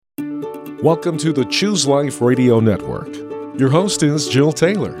Welcome to the Choose Life Radio Network. Your host is Jill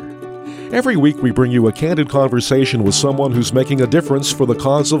Taylor. Every week we bring you a candid conversation with someone who's making a difference for the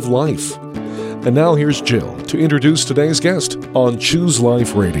cause of life. And now here's Jill to introduce today's guest on Choose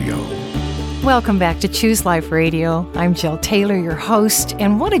Life Radio. Welcome back to Choose Life Radio. I'm Jill Taylor, your host,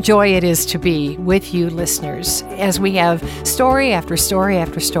 and what a joy it is to be with you listeners as we have story after story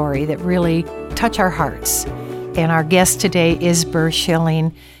after story that really touch our hearts. And our guest today is Bur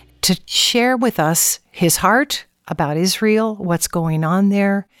Shilling to share with us his heart about Israel, what's going on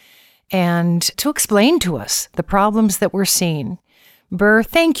there, and to explain to us the problems that we're seeing. Bur,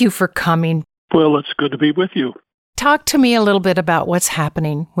 thank you for coming. Well, it's good to be with you. Talk to me a little bit about what's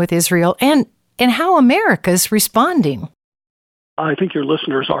happening with Israel and how America's responding. I think your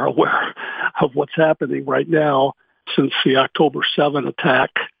listeners are aware of what's happening right now. Since the October 7 attack,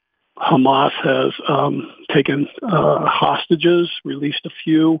 Hamas has taken hostages, released a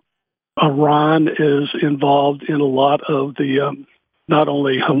few. Iran is involved in a lot of the, not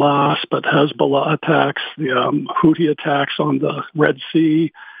only Hamas, but Hezbollah attacks, the Houthi attacks on the Red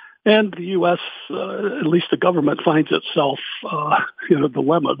Sea. And the U.S., at least the government, finds itself in a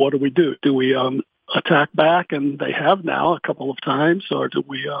dilemma. What do? Do we attack back, and they have now a couple of times, or do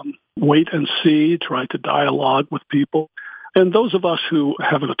we wait and see, try to dialogue with people? And those of us who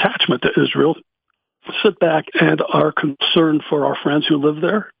have an attachment to Israel sit back and are concerned for our friends who live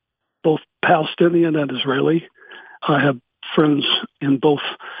there, both Palestinian and Israeli. I have friends in both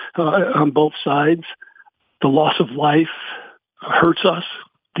on both sides. The loss of life hurts us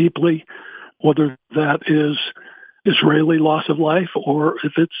deeply, whether that is Israeli loss of life or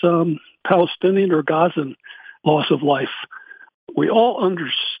if it's Palestinian or Gazan loss of life. We all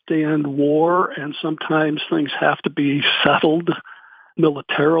understand war, and sometimes things have to be settled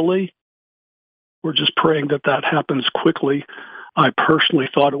militarily. We're just praying that that happens quickly. I personally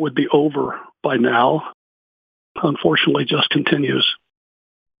thought it would be over by now. Unfortunately, just continues.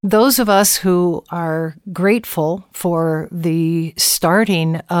 Those of us who are grateful for the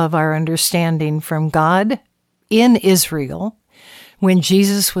starting of our understanding from God in Israel, when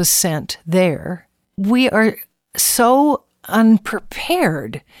Jesus was sent there, we are so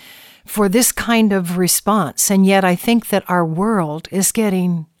unprepared for this kind of response. And yet I think that our world is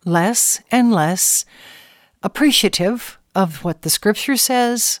getting less and less appreciative of what the Scripture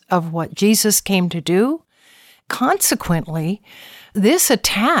says, of what Jesus came to do. Consequently, this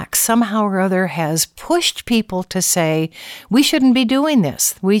attack somehow or other has pushed people to say, we shouldn't be doing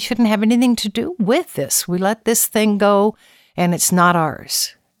this. We shouldn't have anything to do with this. We let this thing go, and it's not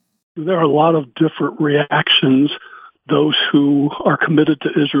ours. There are a lot of different reactions. Those who are committed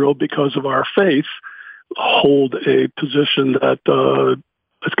to Israel because of our faith hold a position that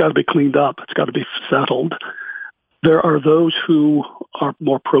it's got to be cleaned up. It's got to be settled. There are those who are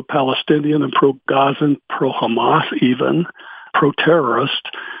more pro-Palestinian and pro-Gazan, pro-Hamas even, pro-terrorist,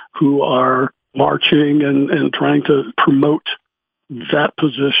 who are marching and trying to promote that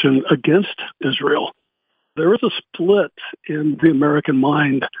position against Israel. There is a split in the American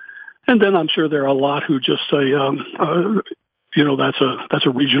mind. And then I'm sure there are a lot who just say, that's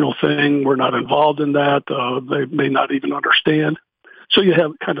a regional thing. We're not involved in that. They may not even understand. So you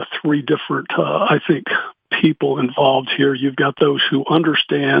have kind of three different, I think, people involved here. You've got those who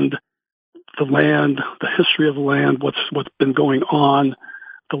understand the land, the history of the land, what's been going on.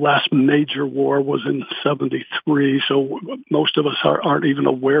 The last major war was in 1973, so most of us aren't even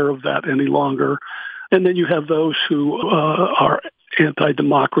aware of that any longer. And then you have those who are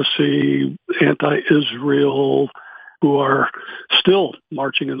anti-democracy, anti-Israel, who are still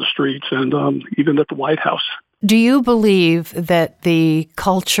marching in the streets and even at the White House. Do you believe that the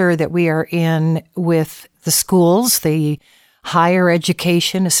culture that we are in with the schools, the higher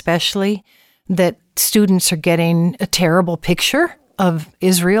education especially, that students are getting a terrible picture of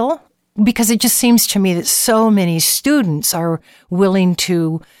Israel? Because it just seems to me that so many students are willing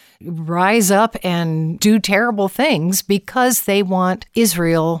to rise up and do terrible things because they want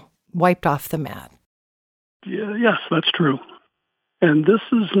Israel wiped off the map. Yeah, yes, that's true. And this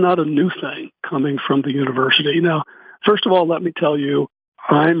is not a new thing coming from the university. Now, first of all, let me tell you,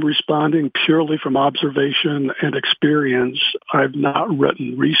 I'm responding purely from observation and experience. I've not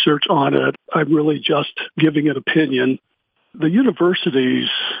written research on it. I'm really just giving an opinion. The universities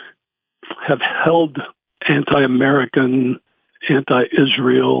have held anti-American,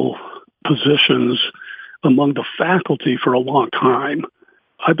 anti-Israel positions among the faculty for a long time.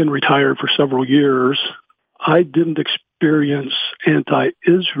 I've been retired for several years. I didn't experience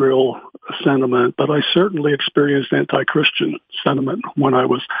anti-Israel sentiment, but I certainly experienced anti-Christian sentiment when I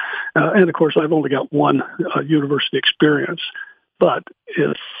was, and of course I've only got one university experience, but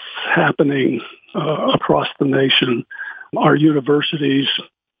it's happening across the nation. Our universities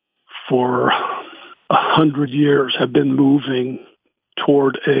for 100 years have been moving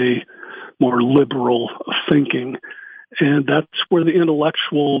toward a more liberal thinking. And that's where the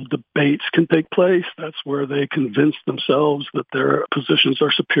intellectual debates can take place. That's where they convince themselves that their positions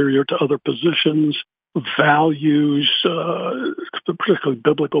are superior to other positions. Values, particularly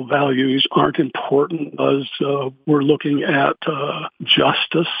biblical values, aren't important as we're looking at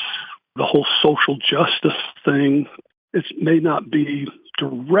justice, the whole social justice thing. It may not be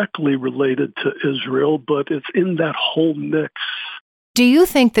directly related to Israel, but it's in that whole mix. Do you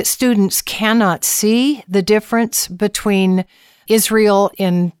think that students cannot see the difference between Israel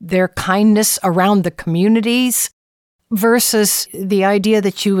in their kindness around the communities versus the idea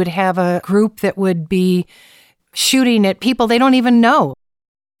that you would have a group that would be shooting at people they don't even know?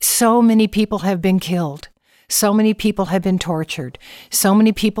 So many people have been killed. So many people have been tortured. So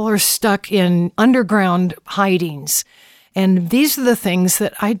many people are stuck in underground hidings. And these are the things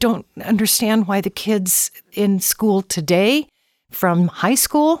that I don't understand why the kids in school today, from high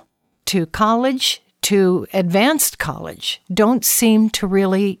school to college to advanced college, don't seem to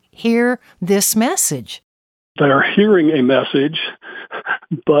really hear this message. They're hearing a message,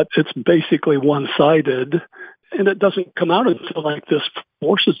 but it's basically one-sided, and it doesn't come out until like this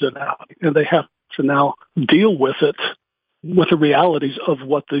forces it out, and they have to now deal with it, with the realities of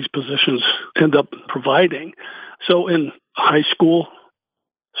what these positions end up providing. So in high school,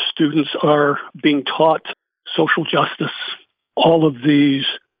 students are being taught social justice, all of these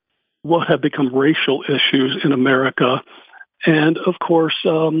what have become racial issues in America. And of course,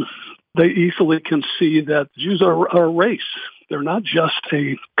 they easily can see that Jews are a race. They're not just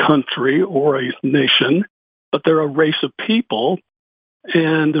a country or a nation, but they're a race of people.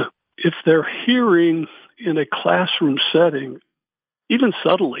 And if they're hearing in a classroom setting, even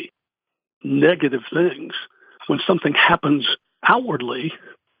subtly, negative things, when something happens outwardly,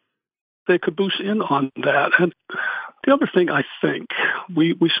 they could boost in on that. And the other thing I think,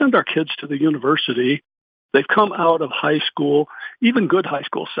 we send our kids to the university. They've come out of high school, even good high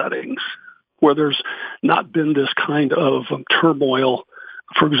school settings, where there's not been this kind of turmoil.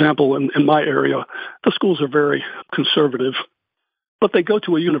 For example, in my area, the schools are very conservative, but they go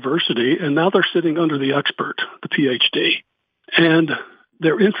to a university, and now they're sitting under the expert, the PhD, and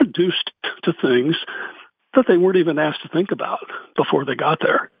they're introduced to things that they weren't even asked to think about before they got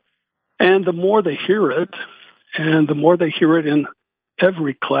there. And the more they hear it, and the more they hear it in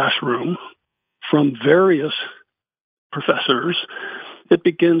every classroom from various professors, it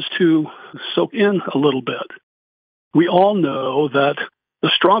begins to soak in a little bit. We all know that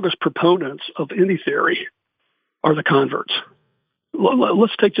the strongest proponents of any theory are the converts.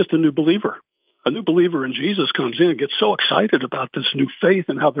 Let's take just a new believer. A new believer in Jesus comes in and gets so excited about this new faith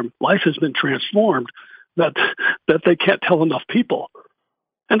and how their life has been transformed that they can't tell enough people.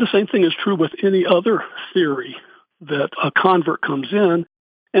 And the same thing is true with any other theory, that a convert comes in,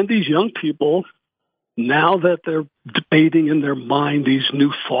 and these young people, now that they're debating in their mind these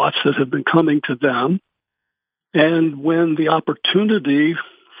new thoughts that have been coming to them, and when the opportunity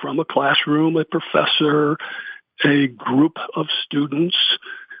from a classroom, a professor, a group of students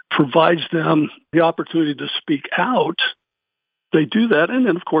provides them the opportunity to speak out, they do that. And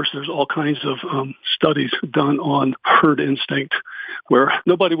then, of course, there's all kinds of studies done on herd instinct, where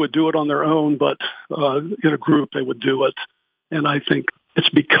nobody would do it on their own, but in a group they would do it. And I think it's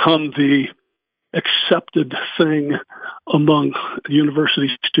become the accepted thing among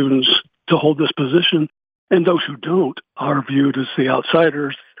university students to hold this position. And those who don't are viewed as the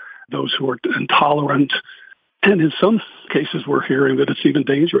outsiders, those who are intolerant. And in some cases, we're hearing that it's even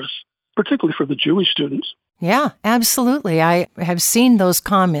dangerous, particularly for the Jewish students. Yeah, absolutely. I have seen those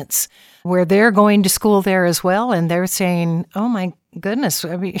comments where they're going to school there as well, and they're saying, oh my goodness,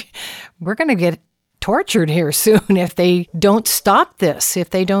 I mean, we're going to get tortured here soon if they don't stop this, if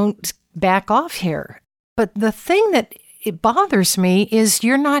they don't back off here. But the thing that it bothers me is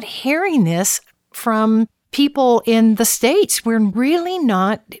you're not hearing this from people in the States. We're really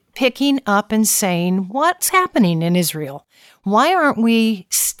not picking up and saying, what's happening in Israel? Why aren't we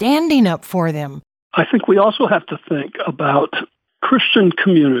standing up for them? I think we also have to think about Christian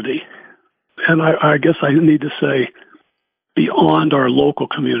community. And I guess I need to say beyond our local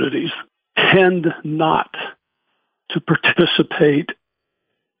communities, tend not to participate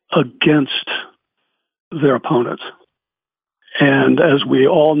against their opponents. And as we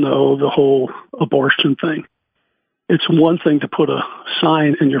all know, the whole abortion thing, it's one thing to put a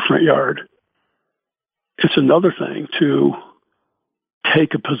sign in your front yard. It's another thing to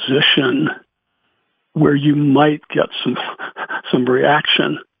take a position where you might get some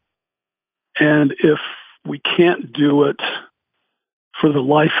reaction. And if we can't do it for the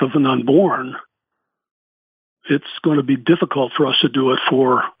life of an unborn, it's going to be difficult for us to do it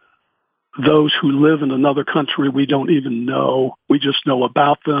for those who live in another country we don't even know. We just know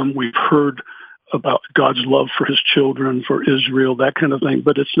about them. We've heard about God's love for his children, for Israel, that kind of thing,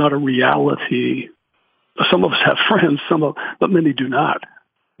 but it's not a reality. Some of us have friends, but many do not.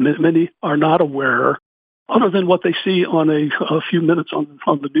 Many are not aware, other than what they see on a few minutes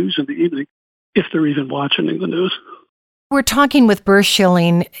on the news in the evening, if they're even watching the news. We're talking with Bur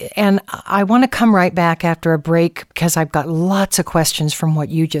Shilling, and I want to come right back after a break because I've got lots of questions from what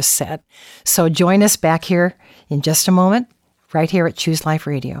you just said. So join us back here in just a moment, right here at Choose Life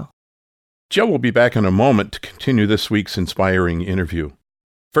Radio. Jill will be back in a moment to continue this week's inspiring interview.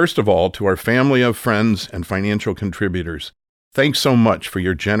 First of all, to our family of friends and financial contributors, thanks so much for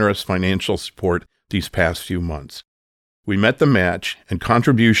your generous financial support these past few months. We met the match, and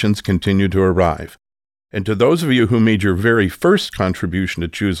contributions continue to arrive. And to those of you who made your very first contribution to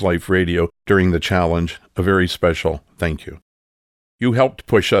Choose Life Radio during the challenge, a very special thank you. You helped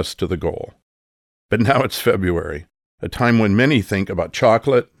push us to the goal. But now it's February, a time when many think about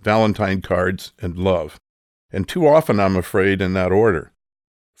chocolate, Valentine cards, and love. And too often, I'm afraid, in that order.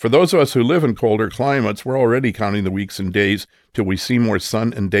 For those of us who live in colder climates, we're already counting the weeks and days till we see more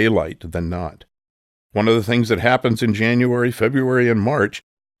sun and daylight than not. One of the things that happens in January, February, and March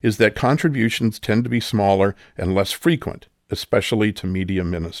is that contributions tend to be smaller and less frequent, especially to media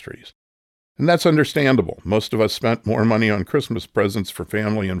ministries. And that's understandable. Most of us spent more money on Christmas presents for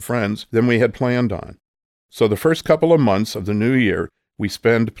family and friends than we had planned on. So the first couple of months of the new year, we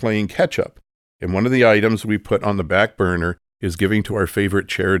spend playing catch-up, and one of the items we put on the back burner is giving to our favorite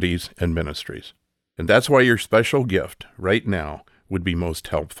charities and ministries. And that's why your special gift, right now, would be most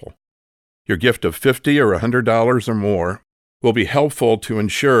helpful. Your gift of $50 or $100 or more will be helpful to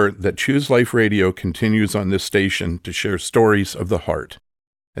ensure that Choose Life Radio continues on this station to share stories of the heart.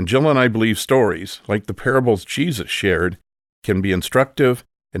 And Jill and I believe stories, like the parables Jesus shared, can be instructive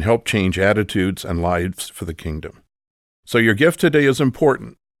and help change attitudes and lives for the kingdom. So your gift today is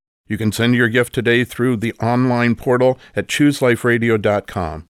important. You can send your gift today through the online portal at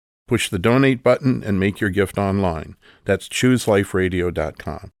chooseliferadio.com. Push the donate button and make your gift online. That's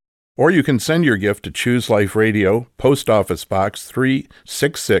chooseliferadio.com. Or you can send your gift to Choose Life Radio, Post Office Box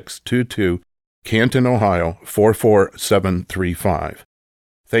 36622, Canton, Ohio 44735.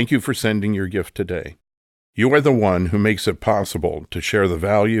 Thank you for sending your gift today. You are the one who makes it possible to share the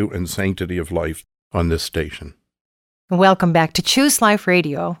value and sanctity of life on this station. Welcome back to Choose Life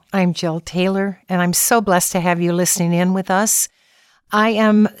Radio. I'm Jill Taylor, and I'm so blessed to have you listening in with us. I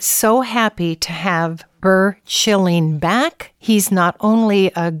am so happy to have Bur Shilling back. He's not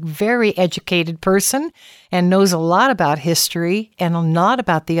only a very educated person and knows a lot about history and a lot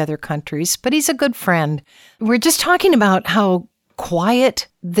about the other countries, but he's a good friend. We're just talking about how quiet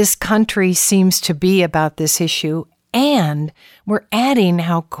this country seems to be about this issue, and we're adding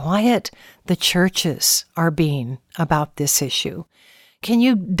how quiet the churches are being about this issue. Can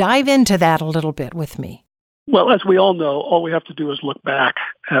you dive into that a little bit with me? Well, as we all know, all we have to do is look back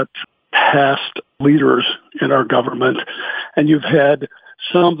at past leaders in our government, and you've had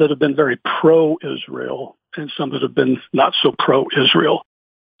some that have been very pro-Israel and some that have been not so pro-Israel.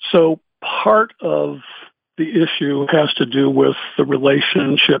 So part of the issue has to do with the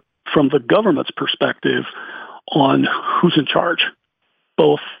relationship from the government's perspective on who's in charge,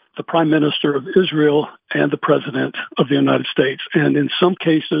 both the Prime Minister of Israel and the President of the United States. And in some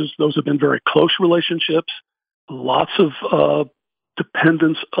cases, those have been very close relationships, lots of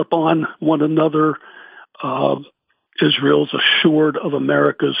dependence upon one another. Israel's assured of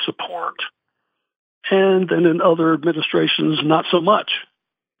America's support. And then in other administrations, not so much.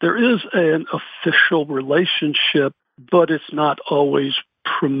 There is an official relationship, but it's not always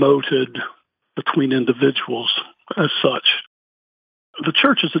promoted between individuals as such. The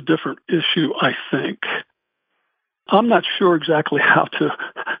church is a different issue, I think. I'm not sure exactly how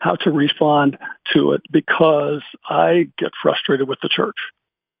to respond to it because I get frustrated with the church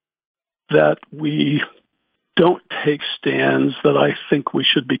that we don't take stands that I think we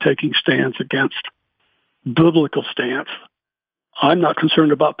should be taking stands against. Biblical stance. I'm not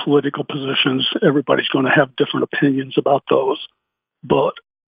concerned about political positions. Everybody's going to have different opinions about those. But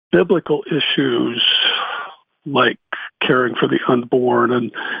biblical issues like caring for the unborn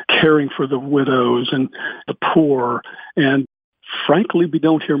and caring for the widows and the poor, and frankly, we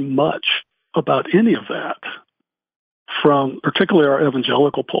don't hear much about any of that from particularly our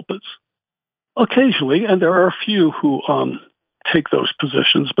evangelical pulpits. Occasionally, and there are a few who take those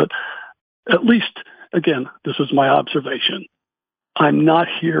positions, but at least, again, this is my observation. I'm not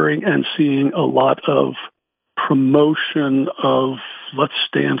hearing and seeing a lot of promotion of let's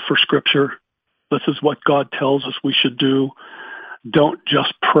stand for Scripture. This is what God tells us we should do. Don't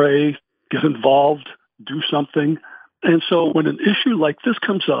just pray, get involved, do something. And so when an issue like this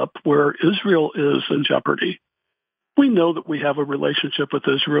comes up where Israel is in jeopardy, we know that we have a relationship with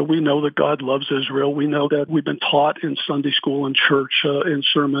Israel. We know that God loves Israel. We know that we've been taught in Sunday school and church, in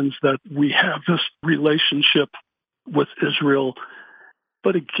sermons, that we have this relationship with Israel.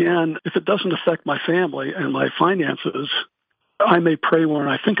 But again, if it doesn't affect my family and my finances, I may pray when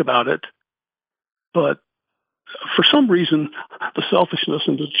I think about it. But for some reason, the selfishness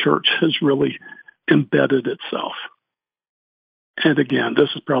in the church has really embedded itself. And again, this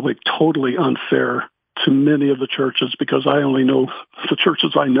is probably totally unfair to many of the churches because I only know the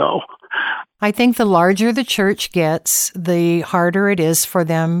churches I know. I think the larger the church gets, the harder it is for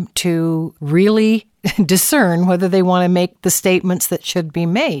them to really discern whether they want to make the statements that should be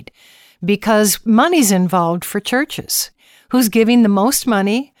made, because money's involved for churches. Who's giving the most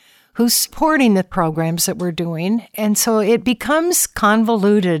money? Who's supporting the programs that we're doing? And so it becomes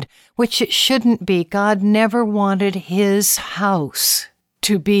convoluted, which it shouldn't be. God never wanted his house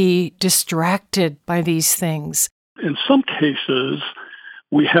to be distracted by these things. In some cases,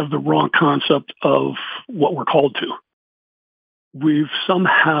 we have the wrong concept of what we're called to. We've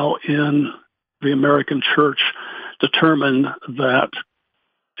somehow in the American church determined that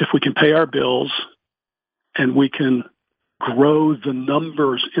if we can pay our bills and we can grow the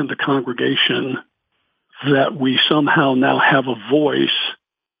numbers in the congregation, that we somehow now have a voice.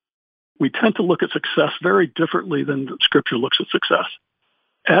 We tend to look at success very differently than Scripture looks at success.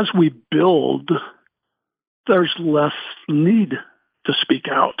 As we build, there's less need to speak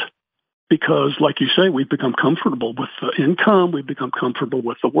out because, like you say, we've become comfortable with the income, we've become comfortable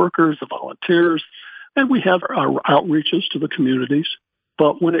with the workers, the volunteers, and we have our outreaches to the communities.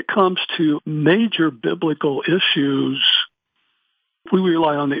 But when it comes to major biblical issues, we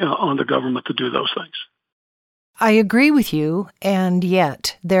rely on the government to do those things. I agree with you, and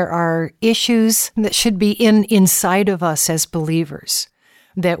yet there are issues that should be inside of us as believers,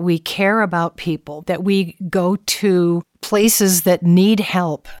 that we care about people, that we go to places that need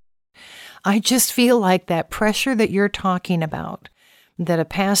help. I just feel like that pressure that you're talking about, that a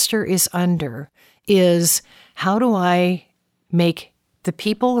pastor is under, is how do I make the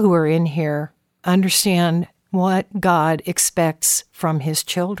people who are in here understand what God expects from his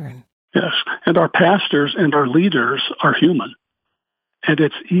children? Yes, and our pastors and our leaders are human. And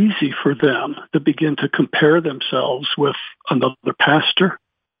it's easy for them to begin to compare themselves with another pastor,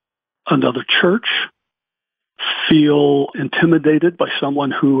 another church, feel intimidated by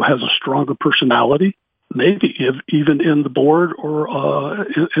someone who has a stronger personality, maybe even in the board or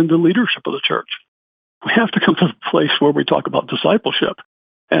in the leadership of the church. We have to come to the place where we talk about discipleship.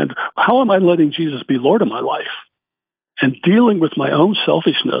 And how am I letting Jesus be Lord of my life? And dealing with my own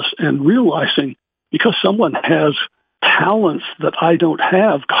selfishness and realizing because someone has talents that I don't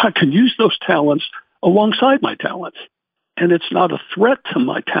have, God can use those talents alongside my talents. And it's not a threat to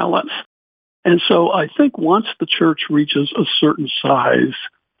my talents. And so I think once the church reaches a certain size,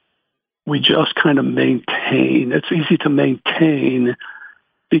 we just kind of maintain. It's easy to maintain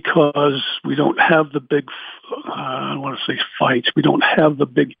because we don't have the big, I don't want to say fights, we don't have the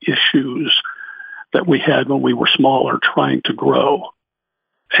big issues that we had when we were smaller trying to grow.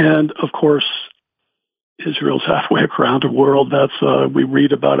 And of course, Israel's halfway around the world. That's we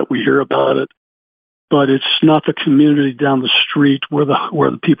read about it, we hear about it, but it's not the community down the street where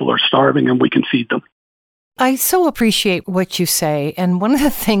the people are starving and we can feed them. I so appreciate what you say. And one of the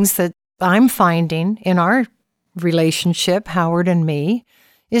things that I'm finding in our relationship, Howard and me,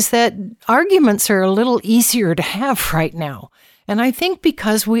 is that arguments are a little easier to have right now. And I think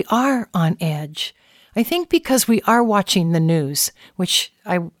because we are on edge. I think because we are watching the news, which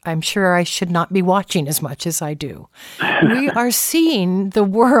I'm sure I should not be watching as much as I do. We are seeing the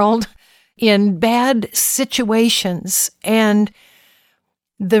world in bad situations. And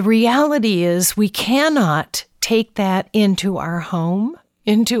the reality is we cannot take that into our home,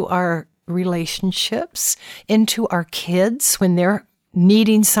 into our relationships, into our kids when they're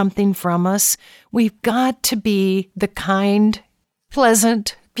needing something from us. We've got to be the kind,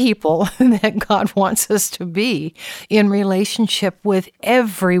 pleasant people that God wants us to be in relationship with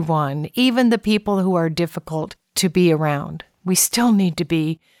everyone, even the people who are difficult to be around. We still need to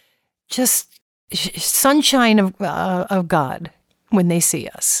be just sunshine of God when they see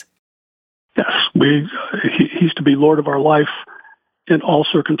us. Yes, he's to be Lord of our life in all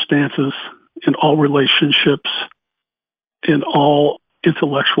circumstances, in all relationships, in all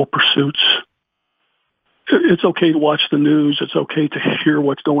intellectual pursuits. it's okay to watch the news. It's okay to hear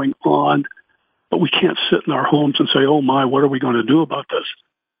what's going on, but we can't sit in our homes and say, oh my, what are we going to do about this?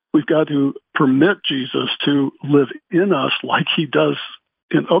 We've got to permit Jesus to live in us like he does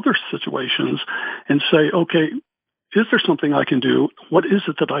in other situations and say, okay, is there something I can do? What is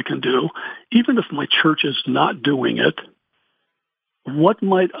it that I can do? Even if my church is not doing it,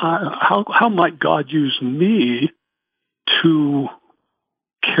 how might God use me to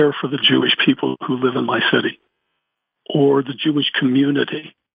care for the Jewish people who live in my city or the Jewish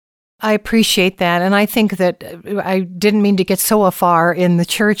community? I appreciate that. And I think that I didn't mean to get so afar in the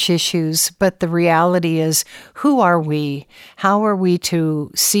church issues, but the reality is, who are we? How are we to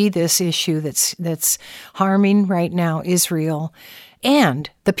see this issue that's harming right now Israel and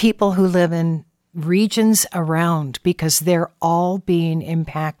the people who live in regions around, because they're all being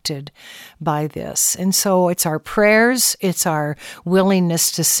impacted by this. And so it's our prayers, it's our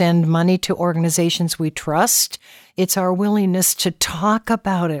willingness to send money to organizations we trust, it's our willingness to talk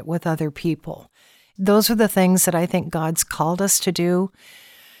about it with other people. Those are the things that I think God's called us to do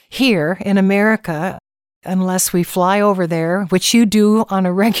here in America, unless we fly over there, which you do on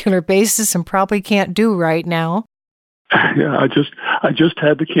a regular basis and probably can't do right now. Yeah, I just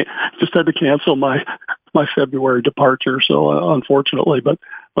had to cancel my February departure. So unfortunately, but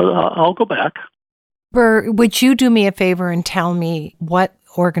I'll go back. Bur, would you do me a favor and tell me what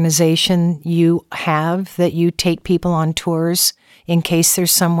organization you have that you take people on tours in case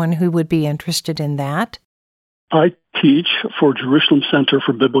there's someone who would be interested in that? I teach for Jerusalem Center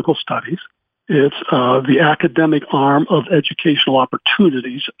for Biblical Studies. It's the academic arm of Educational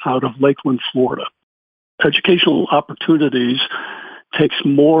Opportunities out of Lakeland, Florida. Educational Opportunities takes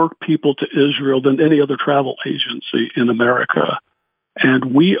more people to Israel than any other travel agency in America.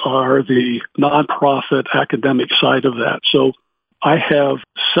 And we are the nonprofit academic side of that. So I have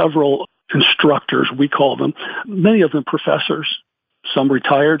several instructors, we call them, many of them professors, some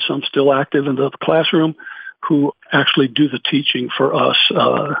retired, some still active in the classroom, who actually do the teaching for us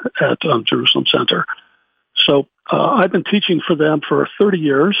at Jerusalem Center. So I've been teaching for them for 30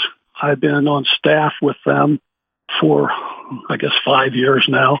 years. I've been on staff with them for, I guess, 5 years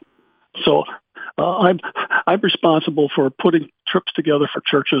now. So I'm responsible for putting trips together for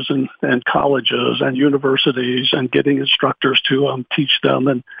churches and colleges and universities and getting instructors to teach them.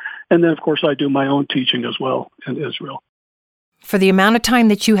 And then, of course, I do my own teaching as well in Israel. For the amount of time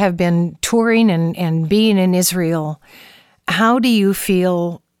that you have been touring and being in Israel, how do you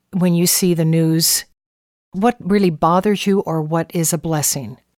feel when you see the news? What really bothers you, or what is a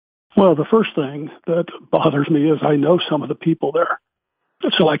blessing? Well, the first thing that bothers me is I know some of the people there.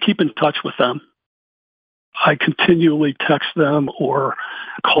 So I keep in touch with them. I continually text them or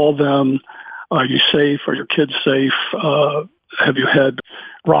call them. Are you safe? Are your kids safe? Have you had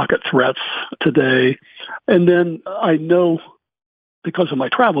rocket threats today? And then I know, because of my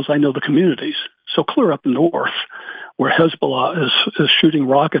travels, I know the communities. So clear up north, where Hezbollah is shooting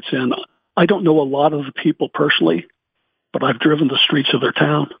rockets in, I don't know a lot of the people personally, but I've driven the streets of their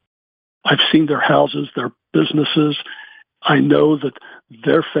town. I've seen their houses, their businesses. I know that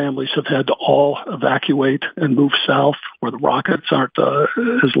their families have had to all evacuate and move south where the rockets aren't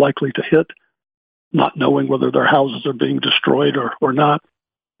as likely to hit, not knowing whether their houses are being destroyed or not.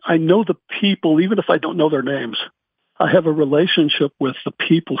 I know the people, even if I don't know their names. I have a relationship with the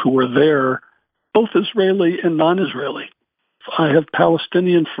people who are there, both Israeli and non-Israeli. I have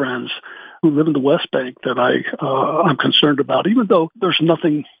Palestinian friends who live in the West Bank that I'm concerned about, even though there's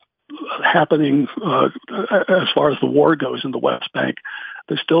nothing happening as far as the war goes in the West Bank.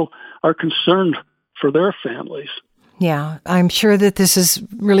 They still are concerned for their families. Yeah, I'm sure that this is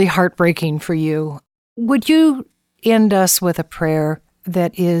really heartbreaking for you. Would you end us with a prayer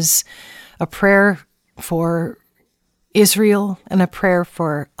that is a prayer for Israel and a prayer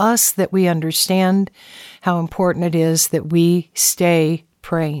for us, that we understand how important it is that we stay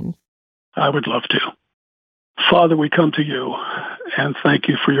praying? I would love to. Father, we come to you and thank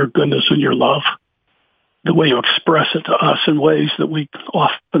you for your goodness and your love, the way you express it to us in ways that we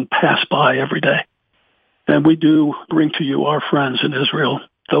often pass by every day. And we do bring to you our friends in Israel,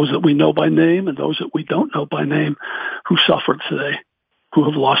 those that we know by name and those that we don't know by name, who suffered today, who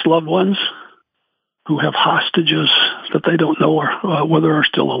have lost loved ones, who have hostages that they don't know whether are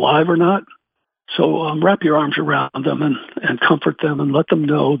still alive or not. So wrap your arms around them and comfort them and let them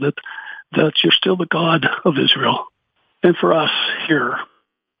know that you're still the God of Israel. And for us here,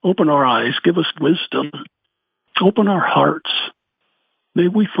 open our eyes, give us wisdom, open our hearts. May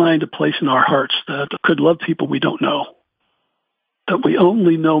we find a place in our hearts that could love people we don't know, that we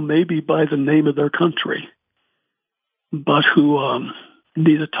only know maybe by the name of their country, but who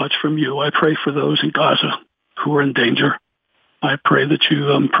need a touch from you. I pray for those in Gaza who are in danger. I pray that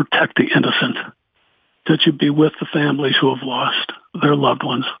you protect the innocent, that you be with the families who have lost their loved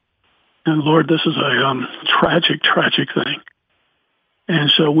ones. And Lord, this is a tragic, tragic thing. And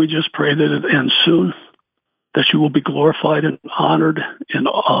so we just pray that it ends soon, that you will be glorified and honored in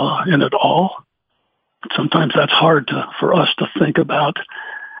it all. Sometimes that's hard for us to think about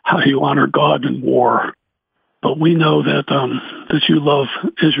how you honor God in war. But we know that you love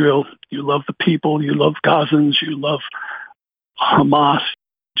Israel, you love the people, you love Gazans, you love Hamas.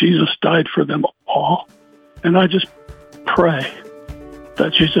 Jesus died for them all. And I just pray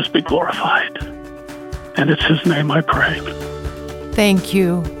that Jesus be glorified. And it's his name I pray. Thank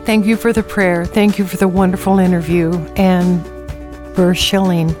you. Thank you for the prayer. Thank you for the wonderful interview. And Bur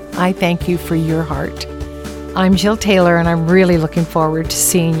Shilling, I thank you for your heart. I'm Jill Taylor, and I'm really looking forward to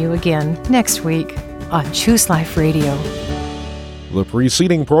seeing you again next week on Choose Life Radio. The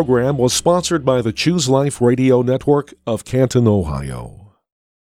preceding program was sponsored by the Choose Life Radio Network of Canton, Ohio.